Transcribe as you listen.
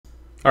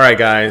All right,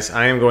 guys,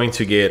 I am going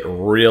to get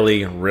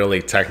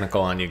really technical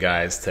on you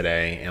guys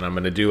today, and I'm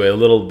going to do a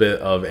little bit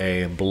of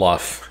a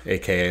bluff,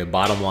 aka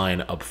bottom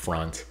line up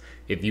front.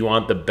 If you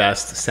want the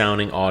best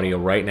sounding audio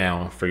right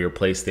now for your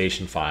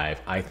PlayStation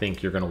 5, I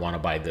think you're going to want to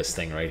buy this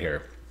thing right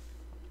here.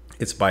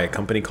 It's by a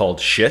company called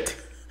Schiit,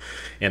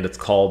 and it's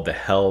called the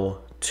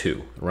Hel-2.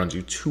 It runs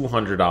you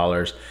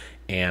 $200,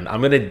 and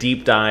I'm going to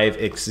deep dive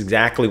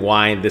exactly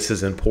why this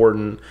is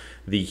important,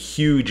 the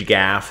huge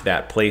gaffe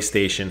that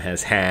PlayStation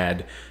has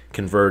had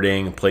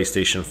converting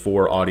PlayStation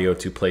 4 audio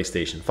to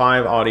PlayStation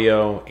 5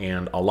 audio,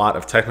 and a lot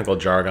of technical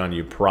jargon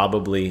you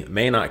probably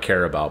may not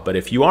care about. But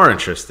if you are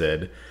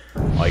interested,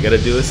 all you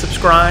gotta do is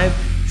subscribe,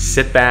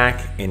 sit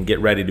back, and get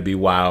ready to be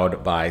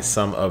wowed by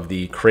some of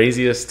the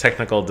craziest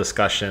technical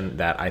discussion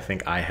that I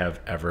think I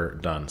have ever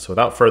done. So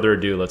without further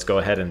ado, let's go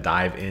ahead and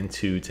dive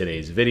into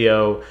today's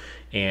video,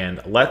 and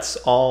let's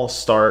all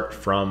start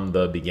from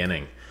the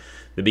beginning.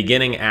 The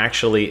beginning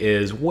actually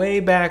is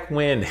way back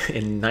when,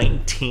 in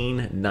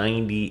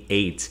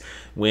 1998,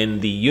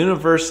 when the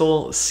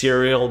Universal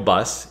Serial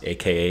Bus,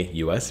 aka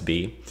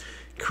USB,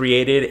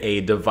 created a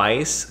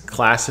device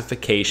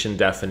classification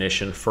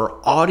definition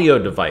for audio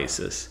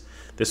devices.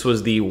 This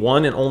was the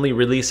one and only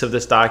release of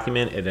this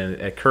document. It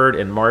occurred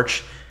in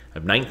March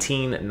of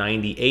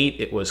 1998.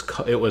 It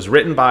was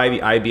written by the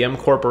IBM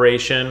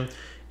Corporation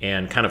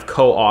and kind of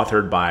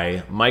co-authored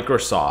by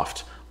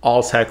Microsoft,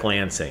 Alltech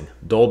Lansing,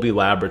 Dolby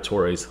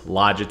Laboratories,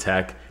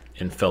 Logitech,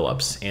 and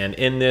Philips. And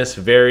in this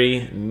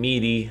very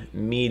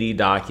meaty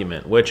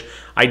document, which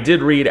I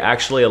did read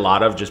actually a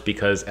lot of just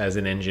because as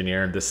an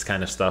engineer, this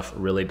kind of stuff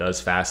really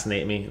does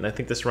fascinate me. And I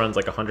think this runs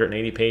like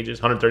 180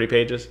 pages, 130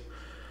 pages.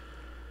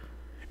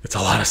 It's a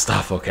lot of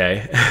stuff,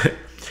 okay?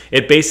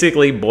 It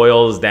basically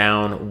boils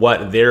down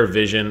what their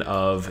vision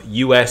of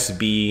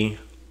USB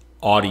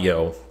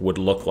audio would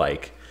look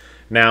like.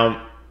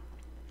 Now,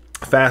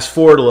 fast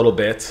forward a little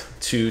bit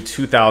to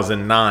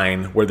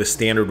 2009, where the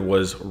standard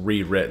was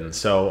rewritten.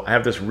 So I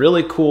have this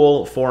really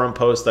cool forum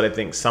post that I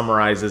think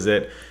summarizes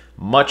it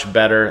much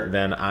better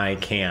than I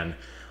can.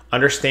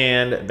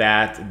 Understand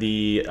that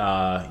the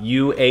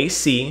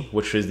UAC,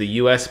 which is the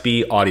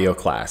USB audio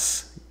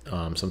class,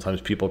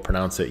 sometimes people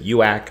pronounce it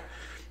UAC,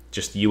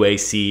 just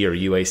UAC or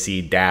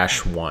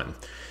UAC-1.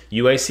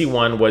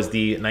 UAC-1 was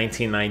the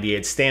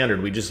 1998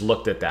 standard. We just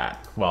looked at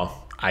that. Well,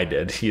 I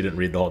did. You didn't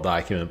read the whole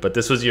document, but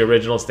this was the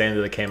original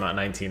standard that came out in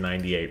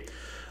 1998.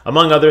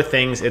 Among other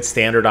things, it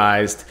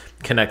standardized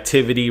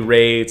connectivity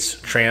rates,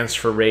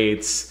 transfer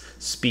rates,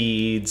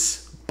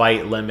 speeds,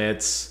 byte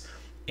limits,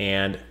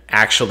 and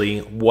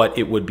actually what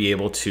it would be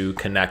able to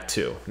connect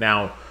to.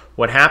 Now,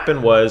 what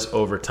happened was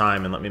over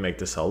time, and let me make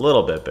this a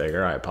little bit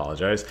bigger, I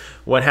apologize.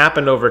 What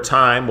happened over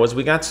time was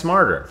we got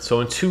smarter. So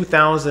in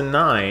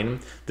 2009,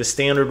 the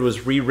standard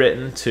was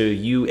rewritten to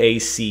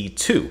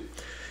UAC-2.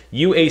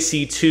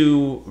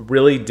 UAC-2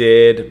 really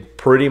did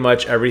pretty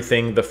much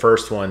everything the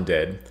first one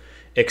did,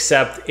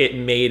 except it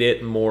made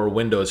it more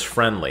Windows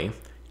friendly,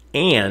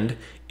 and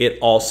it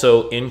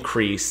also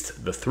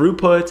increased the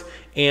throughput,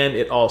 and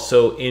it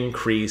also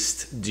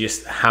increased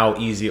just how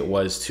easy it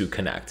was to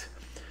connect.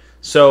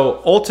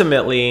 So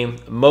ultimately,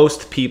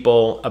 most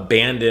people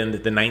abandoned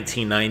the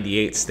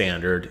 1998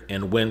 standard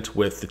and went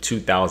with the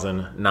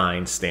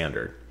 2009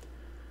 standard.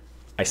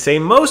 I say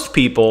most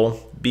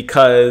people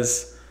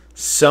because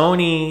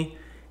Sony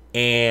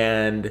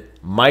and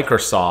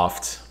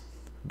Microsoft,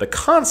 the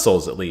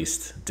consoles at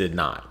least, did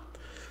not.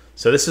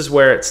 So this is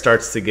where it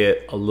starts to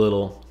get a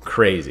little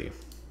crazy.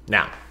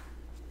 Now,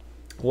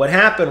 what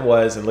happened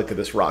was, and look at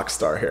this rock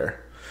star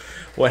here.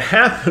 What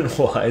happened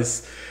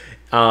was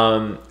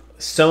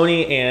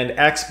Sony and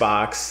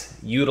Xbox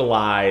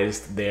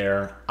utilized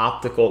their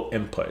optical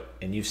input.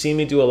 And you've seen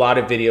me do a lot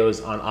of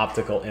videos on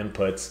optical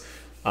inputs,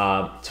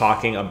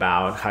 talking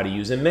about how to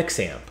use a mix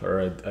amp or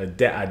a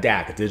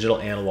DAC, a digital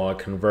analog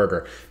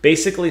converter.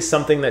 Basically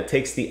something that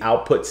takes the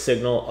output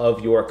signal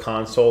of your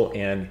console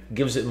and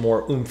gives it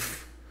more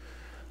oomph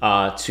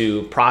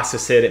to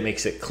process it. It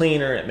makes it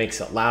cleaner, it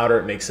makes it louder,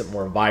 it makes it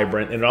more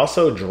vibrant, and it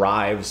also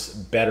drives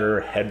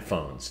better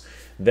headphones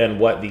than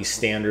what the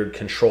standard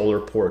controller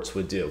ports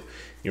would do.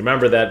 You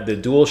remember that the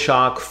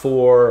DualShock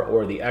 4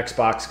 or the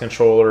Xbox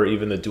controller, or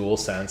even the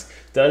DualSense,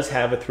 does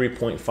have a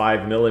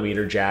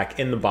 3.5mm jack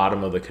in the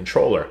bottom of the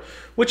controller,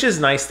 which is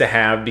nice to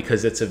have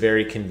because it's a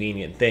very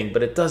convenient thing,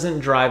 but it doesn't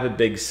drive a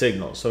big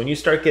signal. So when you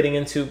start getting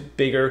into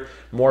bigger,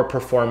 more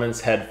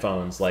performance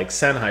headphones, like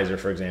Sennheiser,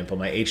 for example,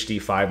 my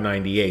HD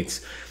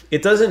 598s,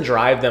 it doesn't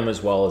drive them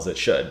as well as it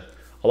should.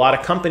 A lot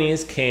of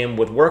companies came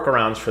with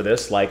workarounds for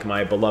this, like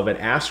my beloved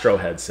Astro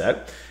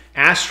headset.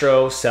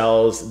 Astro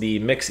sells the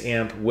mix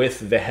amp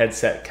with the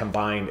headset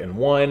combined in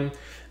one.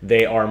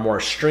 They are more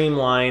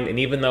streamlined, and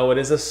even though it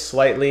is a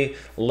slightly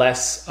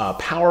less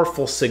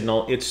powerful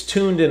signal, it's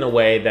tuned in a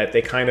way that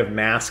they kind of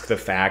mask the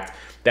fact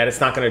that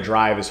it's not going to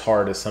drive as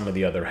hard as some of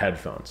the other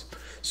headphones.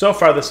 So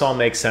far, this all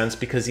makes sense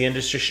because the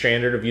industry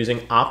standard of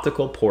using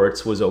optical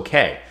ports was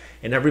okay.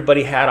 And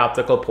everybody had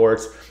optical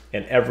ports,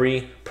 and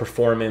every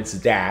performance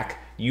DAC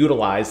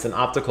utilized an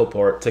optical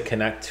port to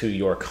connect to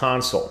your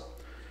console.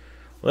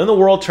 Well, then the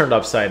world turned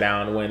upside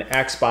down when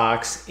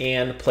Xbox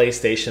and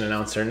PlayStation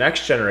announced their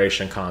next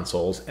generation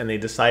consoles, and they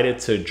decided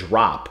to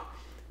drop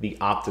the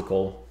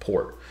optical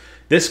port.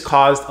 This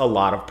caused a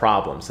lot of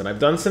problems, and I've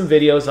done some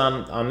videos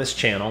on this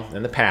channel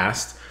in the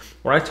past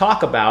where I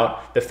talk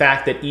about the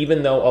fact that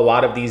even though a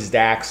lot of these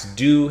DACs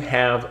do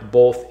have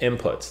both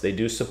inputs, they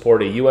do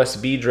support a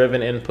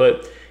USB-driven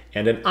input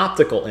and an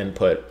optical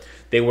input,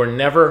 they were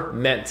never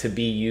meant to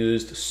be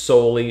used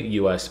solely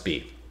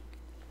USB.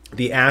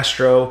 The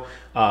Astro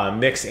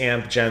Mix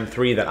Amp Gen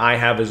 3 that I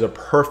have is a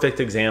perfect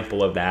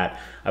example of that.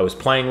 I was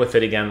playing with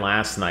it again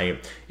last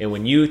night, and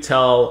when you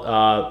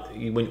tell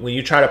when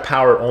you try to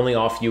power it only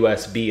off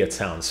USB, it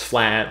sounds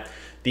flat.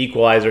 The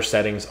equalizer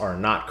settings are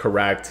not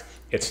correct.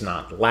 It's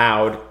not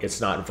loud. It's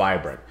not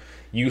vibrant.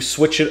 You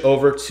switch it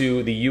over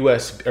to the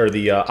USB or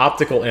the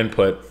optical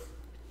input.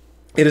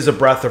 It is a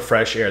breath of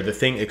fresh air. The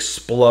thing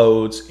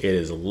explodes. It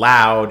is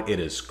loud. It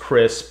is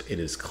crisp. It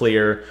is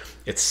clear.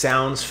 It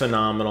sounds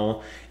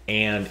phenomenal.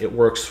 And it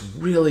works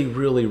really,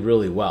 really,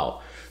 really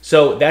well.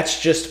 So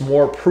that's just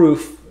more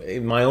proof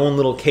in my own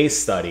little case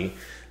study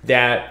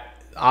that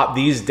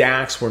these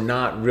DACs were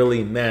not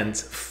really meant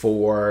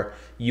for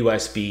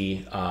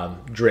USB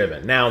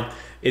driven. Now,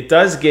 it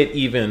does get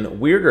even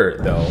weirder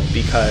though,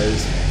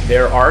 because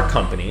there are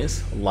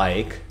companies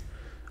like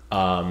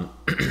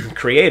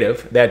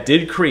Creative that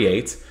did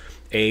create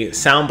a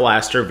Sound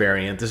Blaster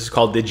variant. This is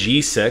called the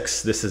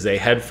G6. This is a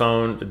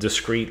headphone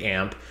discrete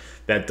amp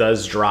that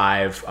does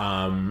drive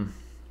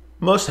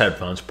most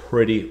headphones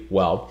pretty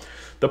well.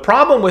 The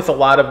problem with a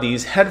lot of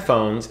these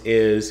headphones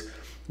is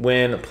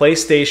when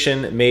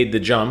PlayStation made the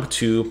jump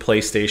to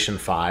PlayStation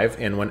 5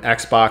 and when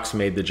Xbox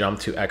made the jump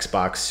to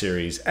Xbox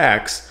Series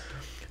X,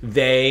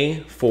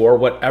 they, for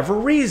whatever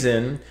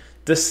reason,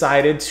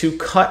 decided to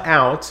cut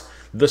out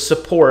the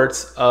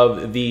support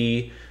of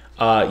the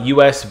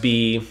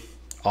USB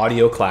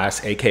audio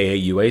class, aka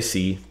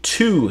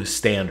UAC-2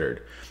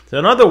 standard. So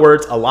in other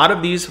words, a lot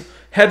of these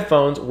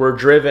headphones were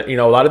driven,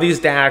 a lot of these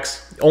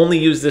DACs only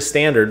use this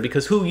standard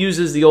because who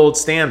uses the old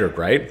standard,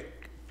 right?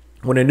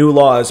 When a new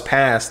law is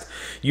passed,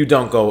 you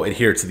don't go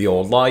adhere to the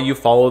old law, you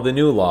follow the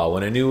new law.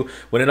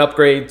 When an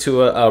upgrade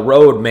to a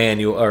road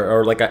manual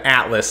or like an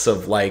atlas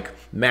of like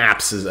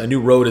maps, a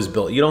new road is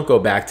built, you don't go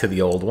back to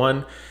the old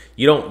one.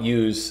 You don't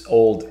use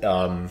old,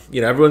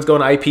 everyone's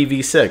going to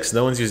IPv6.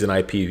 No one's using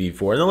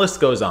IPv4, and the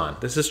list goes on.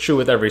 This is true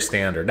with every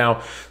standard.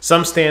 Now,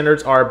 some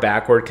standards are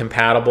backward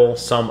compatible,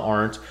 some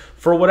aren't.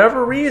 For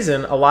whatever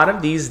reason, a lot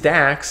of these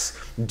DACs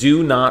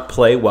do not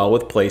play well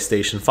with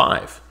PlayStation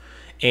 5.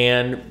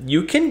 And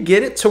you can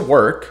get it to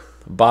work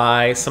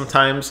by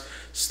sometimes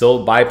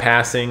still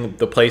bypassing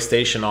the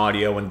PlayStation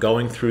audio and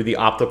going through the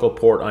optical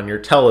port on your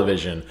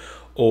television,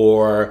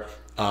 or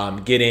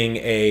getting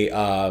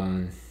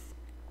a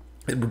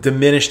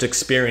diminished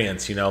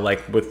experience,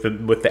 like with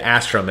the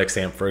Astro Mix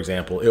Amp, for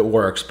example. It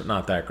works, but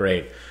not that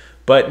great.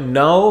 But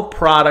no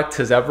product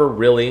has ever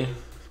really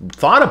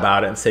thought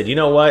about it and said, you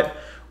know what,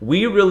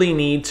 we really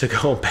need to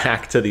go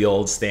back to the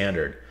old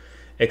standard.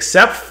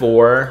 Except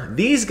for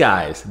these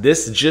guys.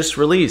 This just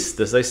released.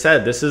 As I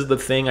said, this is the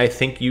thing I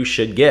think you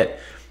should get.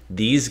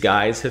 These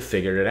guys have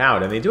figured it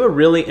out. And they do a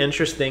really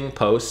interesting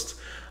post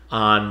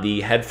on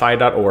the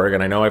headfi.org.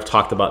 And I know I've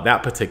talked about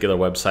that particular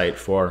website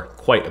for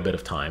quite a bit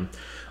of time.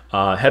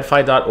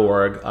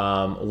 Headfi.org,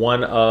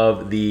 one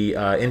of the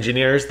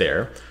engineers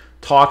there,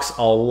 talks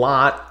a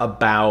lot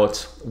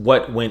about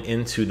what went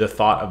into the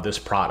thought of this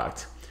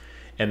product.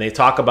 And they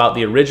talk about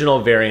the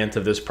original variant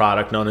of this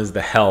product known as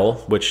the Hel,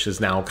 which is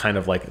now kind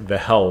of like the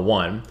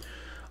Hel-1.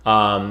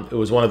 It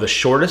was one of the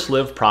shortest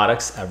lived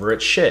products ever at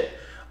Schiit.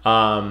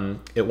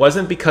 It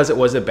wasn't because it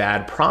was a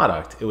bad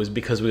product. It was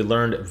because we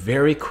learned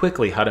very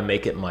quickly how to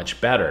make it much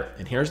better.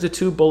 And here's the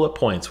 2 bullet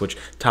points, which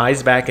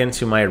ties back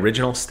into my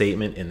original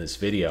statement in this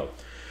video.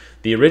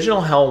 The original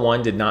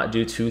Hel-1 did not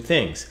do 2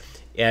 things,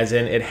 as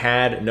in it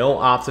had no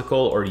optical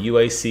or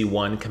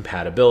UAC-1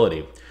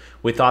 compatibility.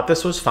 We thought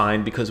this was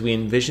fine because we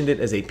envisioned it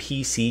as a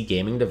PC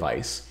gaming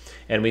device,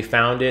 and we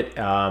found it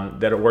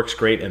that it works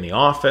great in the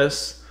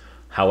office.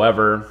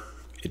 However,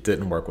 it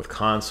didn't work with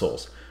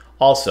consoles.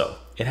 Also,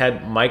 it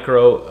had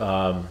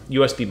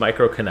USB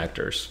micro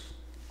connectors,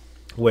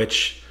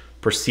 which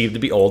perceived to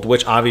be old,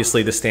 which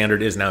obviously the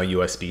standard is now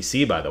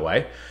USB-C, by the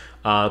way.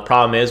 The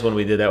problem is when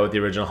we did that with the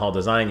original Hel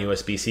design,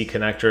 USB-C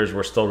connectors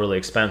were still really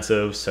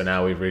expensive, so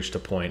now we've reached a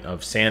point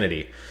of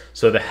sanity.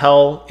 So the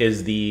Hel-2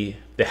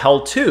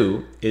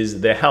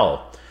 is the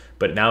Hel,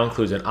 but it now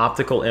includes an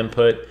optical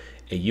input,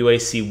 a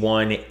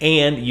UAC-1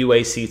 and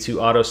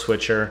UAC-2 auto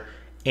switcher,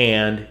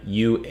 and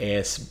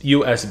USB-C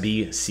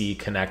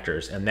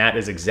connectors. And that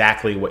is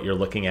exactly what you're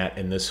looking at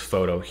in this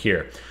photo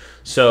here.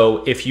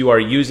 So if you are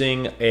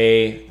using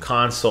a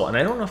console, and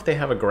I don't know if they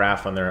have a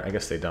graph on there, I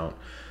guess they don't.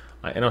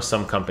 I know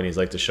some companies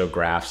like to show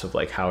graphs of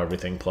like how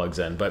everything plugs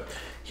in, but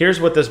here's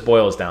what this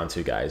boils down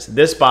to, guys.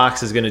 This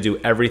box is going to do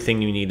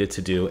everything you need it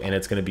to do, and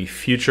it's going to be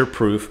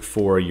future-proof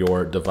for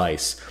your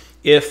device.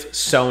 If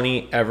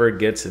Sony ever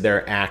gets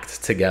their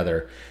act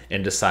together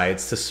and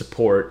decides to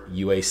support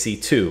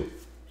UAC-2,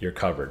 you're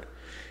covered.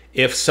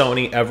 If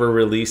Sony ever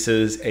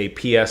releases a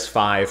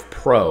PS5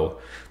 Pro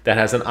that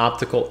has an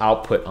optical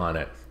output on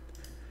it,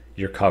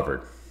 you're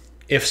covered.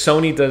 If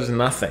Sony does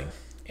nothing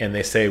and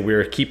they say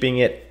we're keeping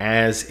it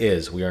as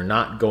is, we are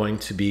not going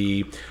to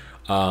be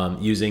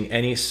using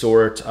any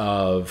sort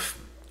of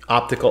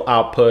optical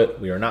output,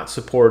 we are not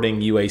supporting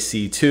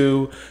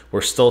UAC-2,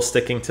 we're still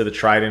sticking to the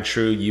tried and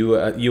true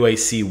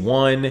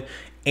UAC-1,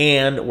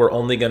 and we're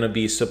only going to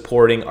be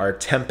supporting our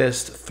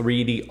Tempest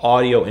 3D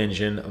audio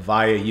engine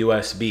via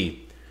USB,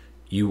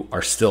 you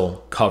are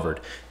still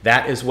covered.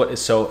 That is what is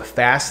so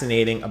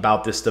fascinating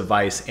about this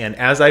device. And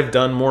as I've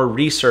done more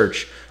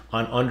research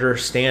on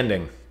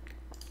understanding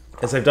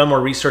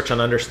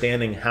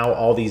how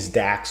all these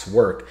DACs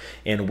work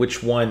and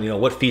which one,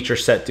 what feature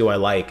set do I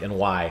like and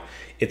why,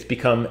 it's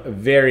become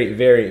very,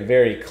 very,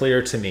 very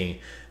clear to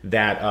me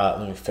that,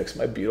 let me fix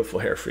my beautiful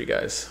hair for you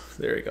guys.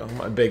 There you go,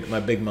 my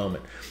big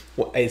moment.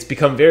 Well, it's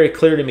become very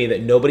clear to me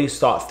that nobody's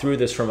thought through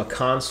this from a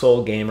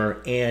console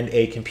gamer and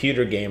a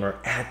computer gamer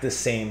at the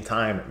same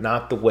time,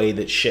 not the way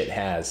that Schiit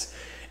has.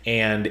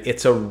 And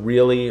it's a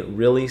really,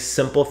 really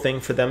simple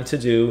thing for them to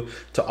do,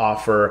 to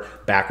offer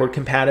backward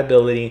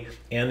compatibility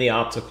and the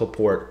optical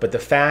port. But the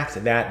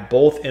fact that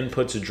both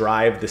inputs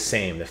drive the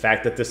same, the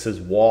fact that this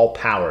is wall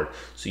powered,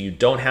 so you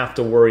don't have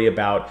to worry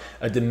about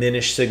a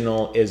diminished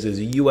signal, is a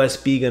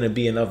USB going to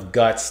be enough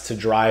guts to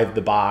drive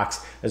the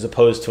box as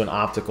opposed to an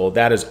optical?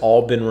 That has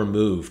all been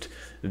removed.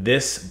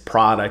 This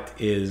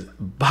product is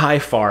by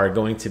far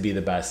going to be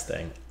the best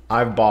thing.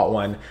 I've bought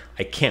one.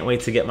 I can't wait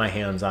to get my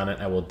hands on it.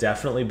 I will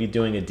definitely be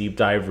doing a deep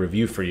dive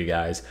review for you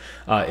guys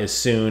as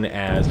soon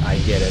as I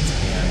get it,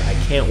 and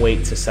I can't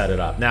wait to set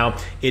it up. Now,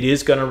 it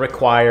is going to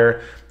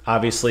require,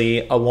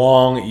 obviously, a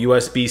long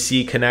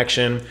USB-C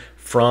connection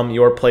from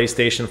your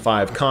PlayStation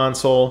 5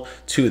 console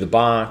to the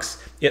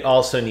box. It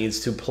also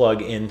needs to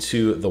plug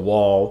into the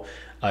wall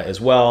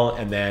as well,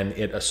 and then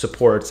it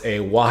supports a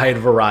wide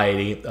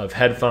variety of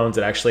headphones.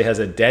 It actually has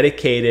a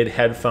dedicated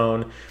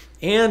headphone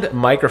and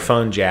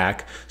microphone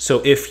jack,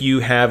 so if you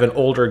have an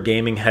older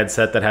gaming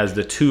headset that has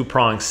the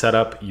two-prong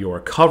setup, you're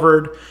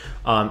covered.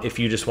 If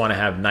you just want to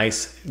have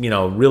nice,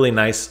 really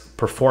nice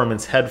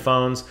performance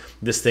headphones,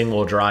 this thing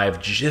will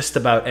drive just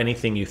about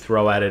anything you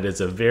throw at it. It's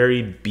a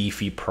very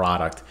beefy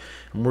product.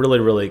 I'm really,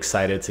 really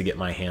excited to get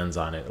my hands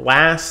on it.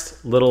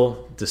 Last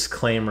little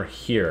disclaimer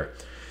here.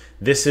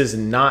 This is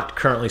not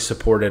currently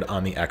supported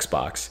on the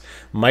Xbox.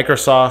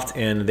 Microsoft,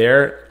 in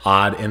their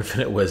odd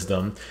infinite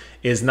wisdom,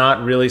 is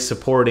not really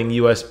supporting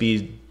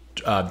USB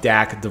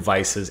DAC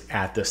devices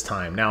at this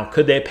time. Now,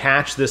 could they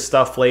patch this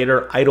stuff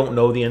later? I don't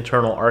know the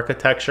internal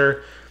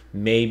architecture.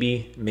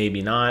 Maybe,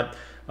 maybe not.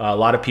 A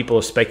lot of people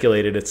have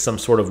speculated it's some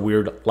sort of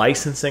weird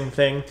licensing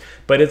thing,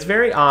 but it's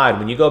very odd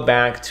when you go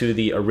back to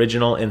the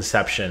original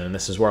inception, and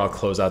this is where I'll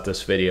close out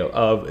this video,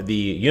 of the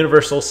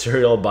Universal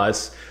Serial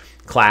Bus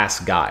Class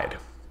Guide.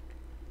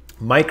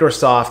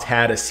 Microsoft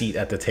had a seat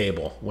at the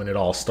table when it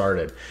all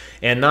started.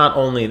 And not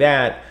only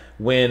that,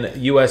 when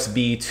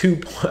USB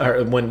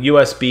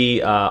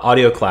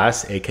audio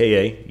class,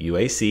 aka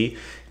UAC,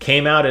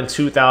 came out in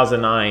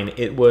 2009,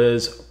 it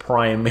was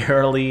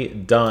primarily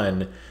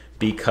done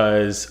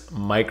because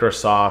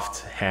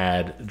Microsoft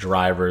had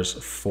drivers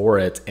for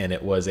it, and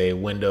it was a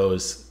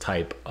Windows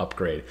type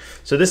upgrade.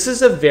 So this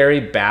is a very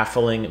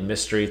baffling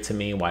mystery to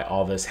me why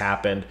all this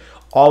happened.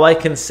 All I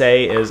can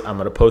say is I'm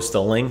going to post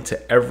a link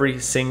to every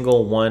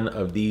single one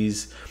of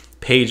these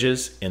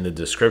pages in the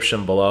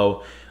description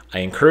below. I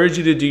encourage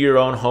you to do your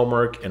own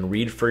homework and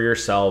read for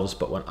yourselves,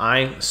 but when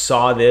I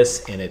saw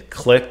this and it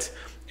clicked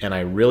and I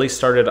really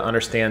started to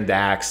understand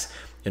DACs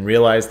and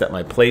realized that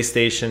my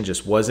PlayStation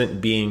just wasn't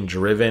being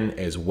driven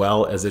as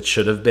well as it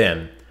should have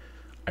been,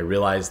 I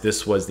realized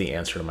this was the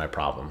answer to my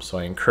problem. So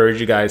I encourage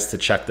you guys to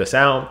check this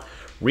out,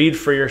 read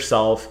for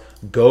yourself,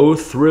 go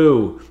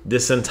through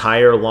this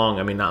entire long,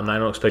 I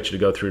don't expect you to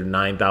go through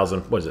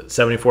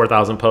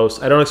 74,000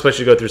 posts. I don't expect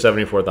you to go through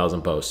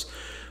 74,000 posts.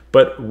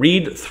 But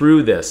read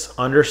through this,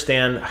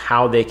 understand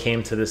how they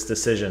came to this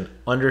decision,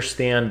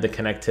 understand the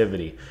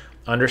connectivity,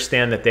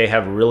 understand that they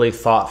have really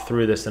thought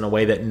through this in a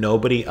way that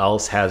nobody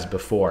else has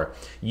before.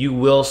 You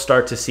will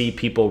start to see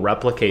people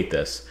replicate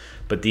this,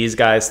 but these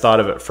guys thought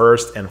of it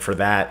first, and for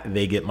that,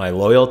 they get my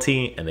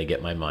loyalty and they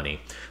get my money.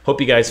 Hope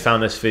you guys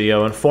found this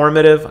video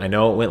informative. I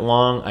know it went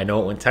long, I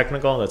know it went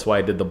technical, that's why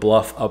I did the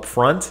bluff up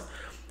front.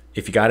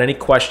 If you got any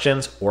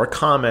questions or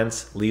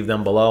comments, leave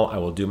them below. I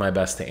will do my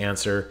best to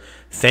answer.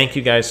 Thank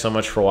you guys so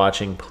much for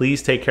watching.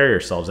 Please take care of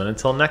yourselves. And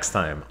until next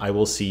time, I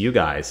will see you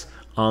guys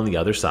on the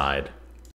other side.